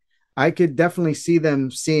wanted, I could definitely see them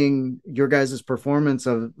seeing your guys' performance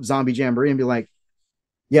of Zombie Jamboree and be like,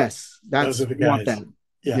 yes, that's those are the guys. Want that.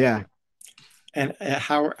 Yeah. And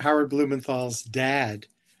Howard Blumenthal's dad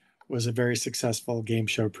was a very successful game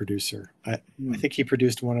show producer. I think he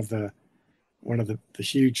produced one of the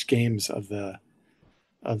huge games of the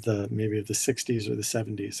maybe of the 60s or the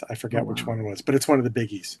 70s. I forget which one it was, but it's one of the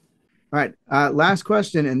biggies. All right. Last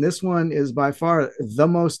question. And this one is by far the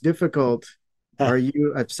most difficult.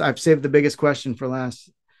 I've saved the biggest question for last.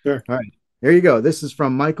 Sure. All right. There you go. This is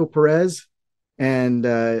from Michael Perez. And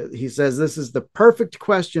he says, this is the perfect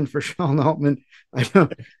question for Sean Altman. I know.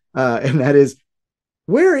 And that is,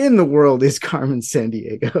 where in the world is Carmen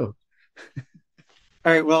Sandiego? All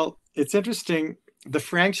right. Well, it's interesting. The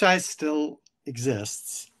franchise still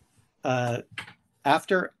exists.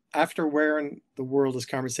 After Where in the World is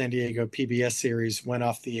Carmen Sandiego PBS series went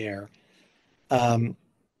off the air, the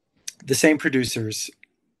same producers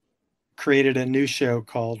created a new show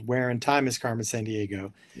called Where in Time is Carmen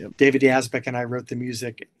Sandiego. Yep. David Yazbek and I wrote the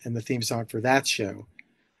music and the theme song for that show.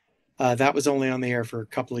 That was only on the air for a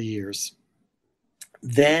couple of years.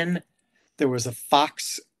 Then there was a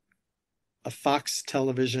Fox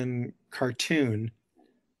television cartoon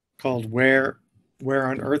called Where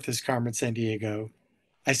on Earth is Carmen Sandiego.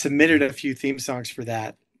 I submitted a few theme songs for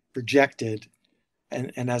that, rejected,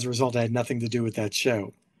 and as a result, I had nothing to do with that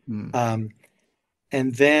show.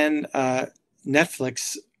 And then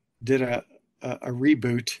Netflix did a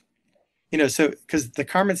reboot, so because the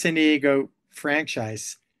Carmen Sandiego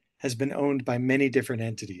franchise has been owned by many different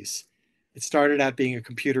entities. It started out being a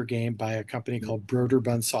computer game by a company called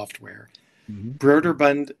Broderbund Software.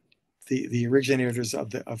 Broderbund, the originators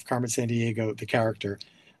of Carmen Sandiego, the character,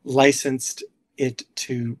 licensed it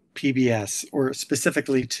to PBS, or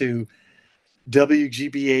specifically to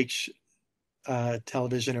WGBH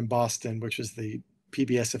television in Boston, which was the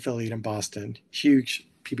PBS affiliate in Boston, huge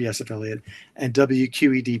PBS affiliate, and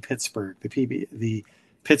WQED Pittsburgh, the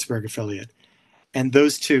Pittsburgh affiliate. And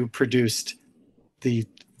those two produced the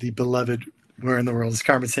beloved Where in the World is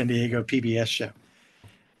Carmen Sandiego PBS show.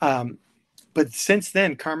 But since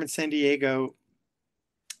then, Carmen Sandiego,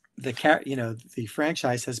 the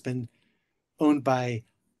franchise has been owned by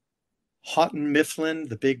Houghton Mifflin,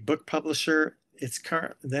 the big book publisher.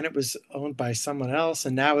 Then it was owned by someone else,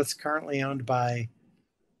 and now it's currently owned by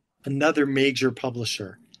another major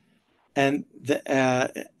publisher. And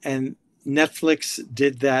Netflix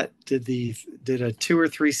did a 2 or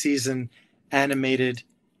 3 season animated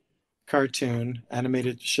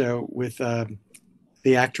show with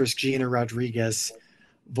the actress Gina Rodriguez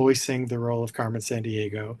voicing the role of Carmen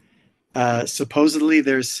Sandiego. Supposedly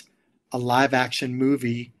there's a live action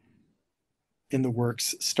movie in the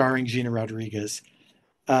works starring Gina Rodriguez.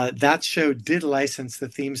 That show did license the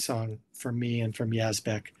theme song from me and from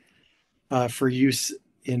Yazbek for use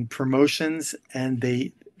in promotions, and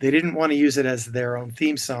they didn't want to use it as their own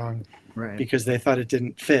theme song, right, because they thought it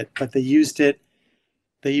didn't fit, but they used it.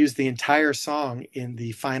 They used the entire song in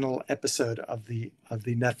the final episode of the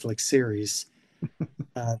Netflix series,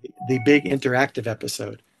 the big interactive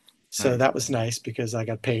episode. So that was nice because I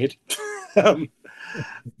got paid. And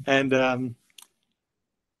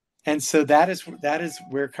so that is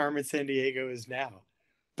where Carmen Sandiego is now.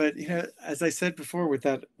 But as I said before, with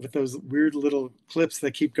those weird little clips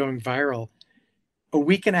that keep going viral, a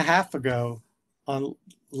week and a half ago on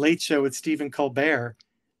Late Show with Stephen Colbert,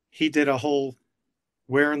 he did a whole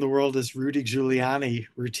Where in the World is Rudy Giuliani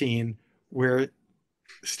routine where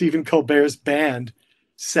Stephen Colbert's band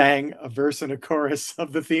sang a verse and a chorus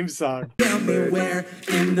of the theme song. Tell me where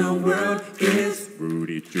in the world is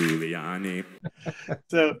Rudy Giuliani?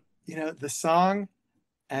 So, the song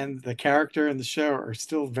and the character and the show are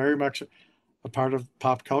still very much a part of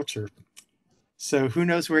pop culture. So who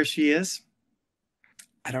knows where she is?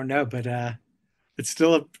 I don't know, but it's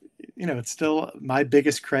still it's still my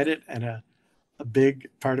biggest credit and a big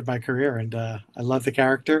part of my career. And I love the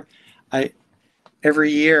character.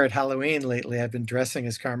 Every year at Halloween lately, I've been dressing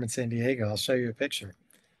as Carmen Sandiego. I'll show you a picture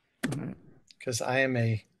because I am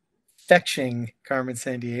a fetching Carmen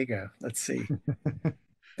Sandiego. Let's see.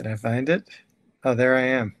 Did I find it? Oh, there I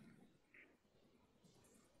am.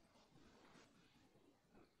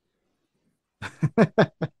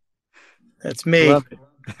 That's me.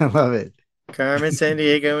 I love it. Carmen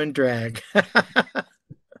Sandiego in drag.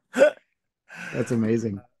 That's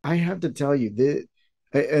amazing. I have to tell you that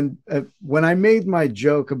And when I made my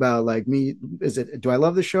joke about like me, do I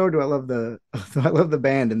love the show? Or do I love do I love the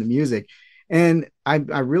band and the music? And I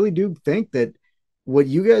really do think that what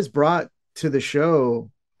you guys brought to the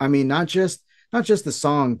show, I mean, not just the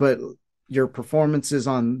song, but your performances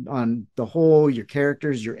on the whole, your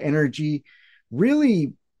characters, your energy,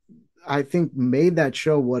 really, I think made that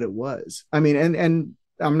show what it was. I mean, and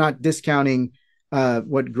I'm not discounting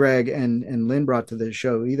what Greg and Lynn brought to the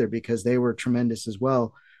show either, because they were tremendous as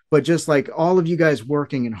well. But just like all of you guys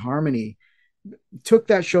working in harmony took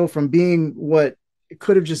that show from being what it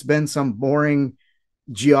could have just been some boring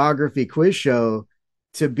geography quiz show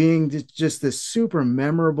to being just this super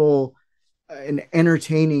memorable and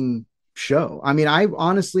entertaining show. I mean, I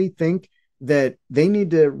honestly think that they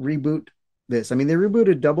need to reboot this. I mean, they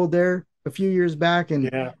rebooted Double Dare a few years back, and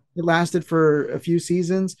it lasted for a few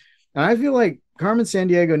seasons. And I feel like Carmen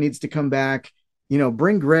Sandiego needs to come back,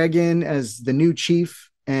 bring Greg in as the new chief,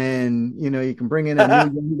 and you can bring in a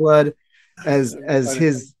new young blood as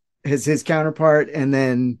his counterpart, and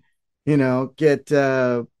then get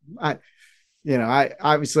I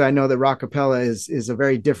obviously I know that Rockapella is a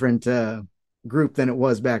very different group than it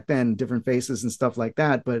was back then, different faces and stuff like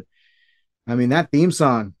that. But I mean, that theme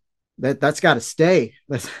song, that's got to stay.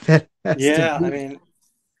 That's yeah. I mean,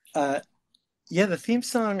 the theme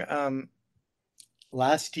song.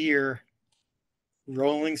 Last year,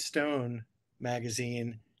 Rolling Stone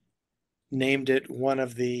magazine named it one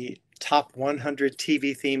of the top 100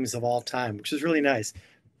 TV themes of all time, which is really nice.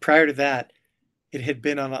 Prior to that, it had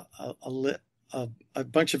been on a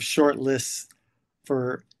bunch of short lists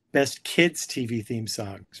for best kids TV theme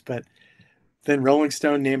songs, but then Rolling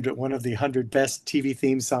Stone named it one of the 100 best TV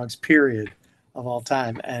theme songs, period, of all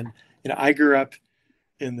time. And I grew up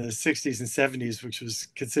in the 60s and 70s, which was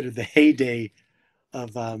considered the heyday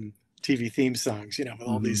of TV theme songs, with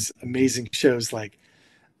all these amazing shows like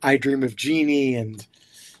I Dream of Jeannie and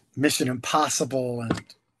Mission Impossible and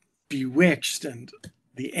Bewitched and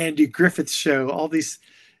the Andy Griffith Show, all these,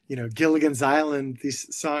 Gilligan's Island,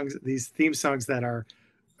 these songs, these theme songs that are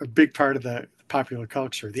a big part of the popular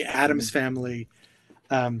culture, the Addams Family.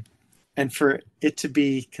 And for it to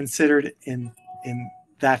be considered in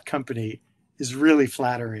that company is really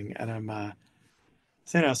flattering. And I'm,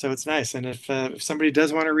 so it's nice. And if somebody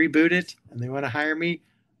does want to reboot it and they want to hire me,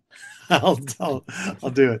 I'll do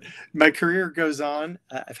it. My career goes on.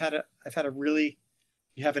 I've had a really,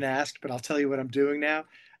 you haven't asked, but I'll tell you what I'm doing now.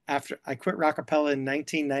 After I quit Rockapella in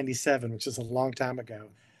 1997, which is a long time ago.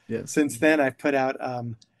 Yes. Since then, I've put out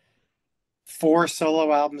 4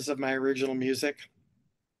 solo albums of my original music,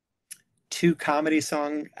 2 comedy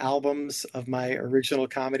song albums of my original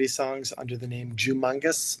comedy songs under the name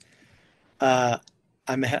Jumongous. I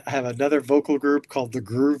have another vocal group called the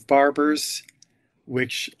Groove Barbers,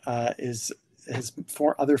 which has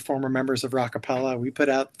 4 other former members of Rockapella. We put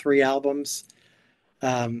out 3 albums,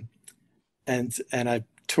 and I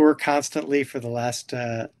tour constantly for the last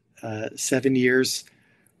 7 years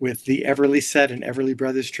with the Everly Set and Everly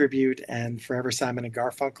Brothers tribute, and Forever Simon and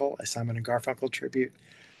Garfunkel, a Simon and Garfunkel tribute.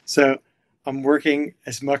 So I'm working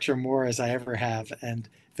as much or more as I ever have. And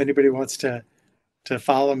if anybody wants to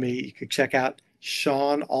follow me, you could check out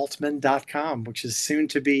SeanAltman.com, which is soon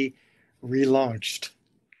to be relaunched.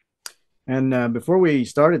 And before we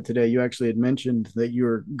started today, you actually had mentioned that you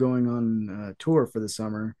were going on a tour for the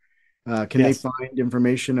summer. Can they find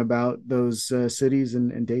information about those cities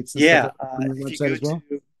and dates and stuff on your website as well?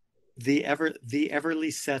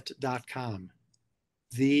 theeverlyset.com,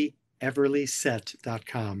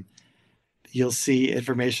 theeverlyset.com. You'll see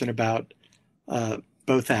information about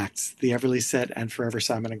both acts, the Everly Set and Forever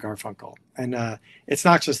Simon and Garfunkel. And it's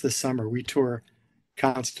not just this summer. We tour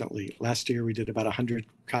constantly. Last year, we did about 100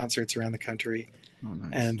 concerts around the country. Oh, nice.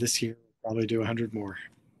 And this year, we'll probably do 100 more.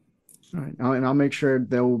 All right. And I'll make sure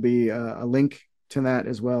there will be a link to that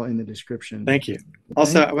as well in the description. Thank you.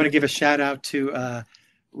 Also, I want to give a shout out to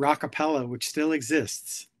Rockapella, which still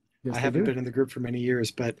exists. Yes, I haven't been in the group for many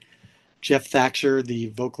years, but Jeff Thatcher, the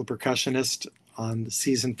vocal percussionist on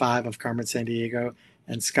season 5 of Carmen Sandiego,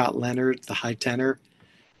 and Scott Leonard, the high tenor,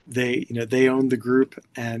 they own the group,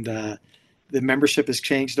 and the membership has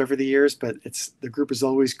changed over the years, but the group is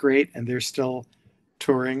always great, and they're still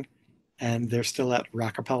touring, and they're still at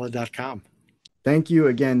rockapella.com. Thank you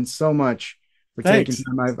again so much for taking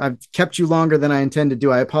time. I've kept you longer than I intend to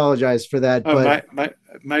do. I apologize for that. Oh, but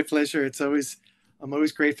my pleasure. I'm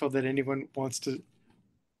always grateful that anyone wants to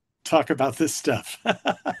talk about this stuff.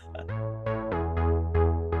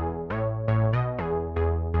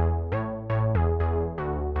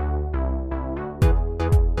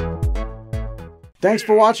 Thanks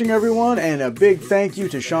for watching, everyone, and a big thank you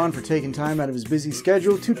to Sean for taking time out of his busy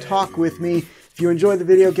schedule to talk with me. If you enjoyed the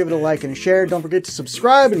video, give it a like and a share. Don't forget to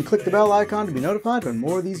subscribe and click the bell icon to be notified when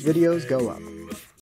more of these videos go up.